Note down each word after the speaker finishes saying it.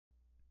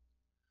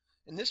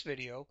In this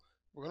video,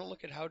 we're going to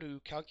look at how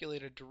to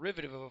calculate a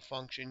derivative of a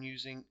function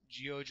using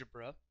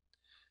GeoGebra.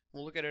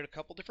 We'll look at it a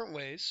couple different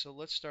ways. So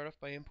let's start off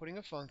by inputting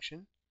a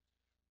function.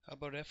 How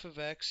about f of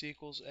x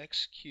equals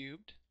x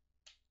cubed?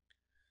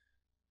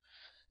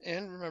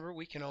 And remember,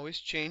 we can always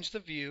change the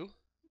view.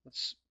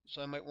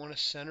 So I might want to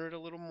center it a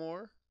little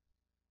more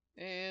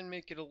and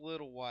make it a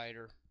little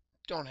wider.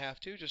 Don't have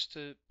to, just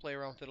to play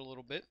around with it a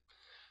little bit.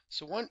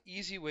 So one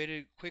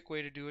quick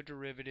way to do a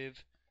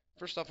derivative.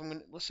 First off,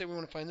 let's say we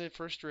want to find the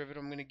first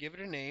derivative. I'm going to give it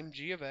a name,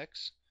 g of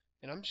x,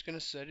 and I'm just going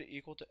to set it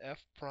equal to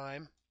f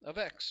prime of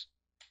x.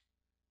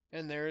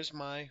 And there's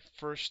my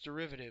first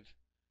derivative.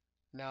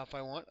 Now if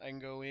I want, I can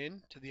go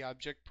in to the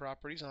object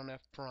properties on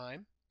f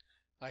prime.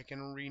 I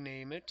can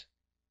rename it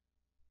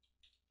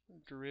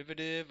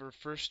derivative or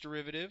first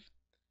derivative.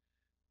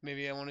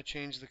 Maybe I want to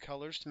change the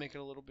colors to make it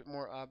a little bit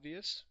more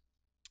obvious.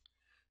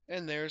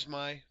 And there's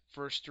my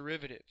first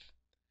derivative.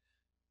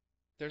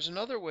 There's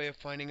another way of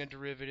finding a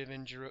derivative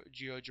in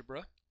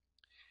GeoGebra,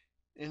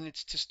 and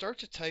it's to start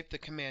to type the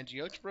command.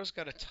 GeoGebra's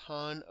got a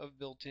ton of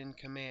built-in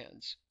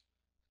commands.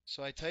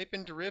 So I type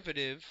in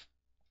derivative,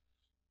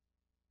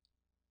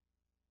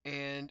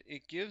 and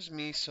it gives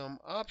me some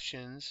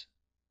options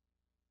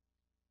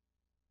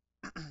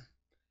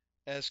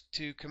as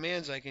to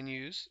commands I can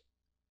use.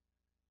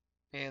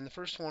 And the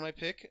first one I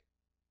pick,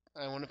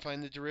 I want to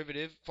find the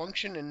derivative,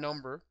 function and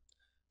number.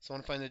 So I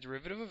want to find the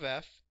derivative of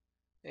f,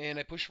 and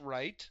I push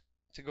right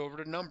to go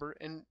over to number,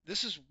 and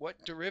this is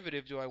what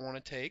derivative do I want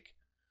to take.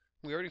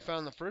 We already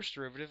found the first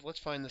derivative. Let's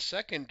find the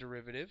second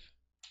derivative.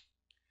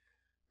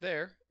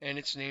 There, and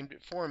it's named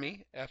it for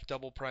me, f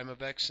double prime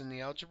of x in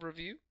the algebra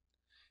view.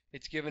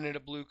 It's given it a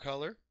blue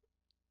color.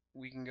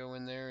 We can go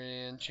in there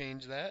and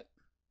change that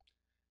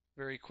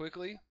very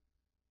quickly.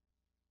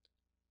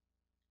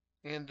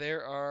 And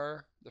there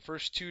are the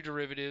first two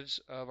derivatives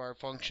of our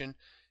function,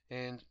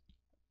 and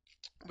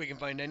we can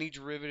find any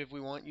derivative we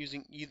want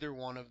using either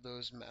one of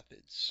those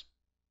methods.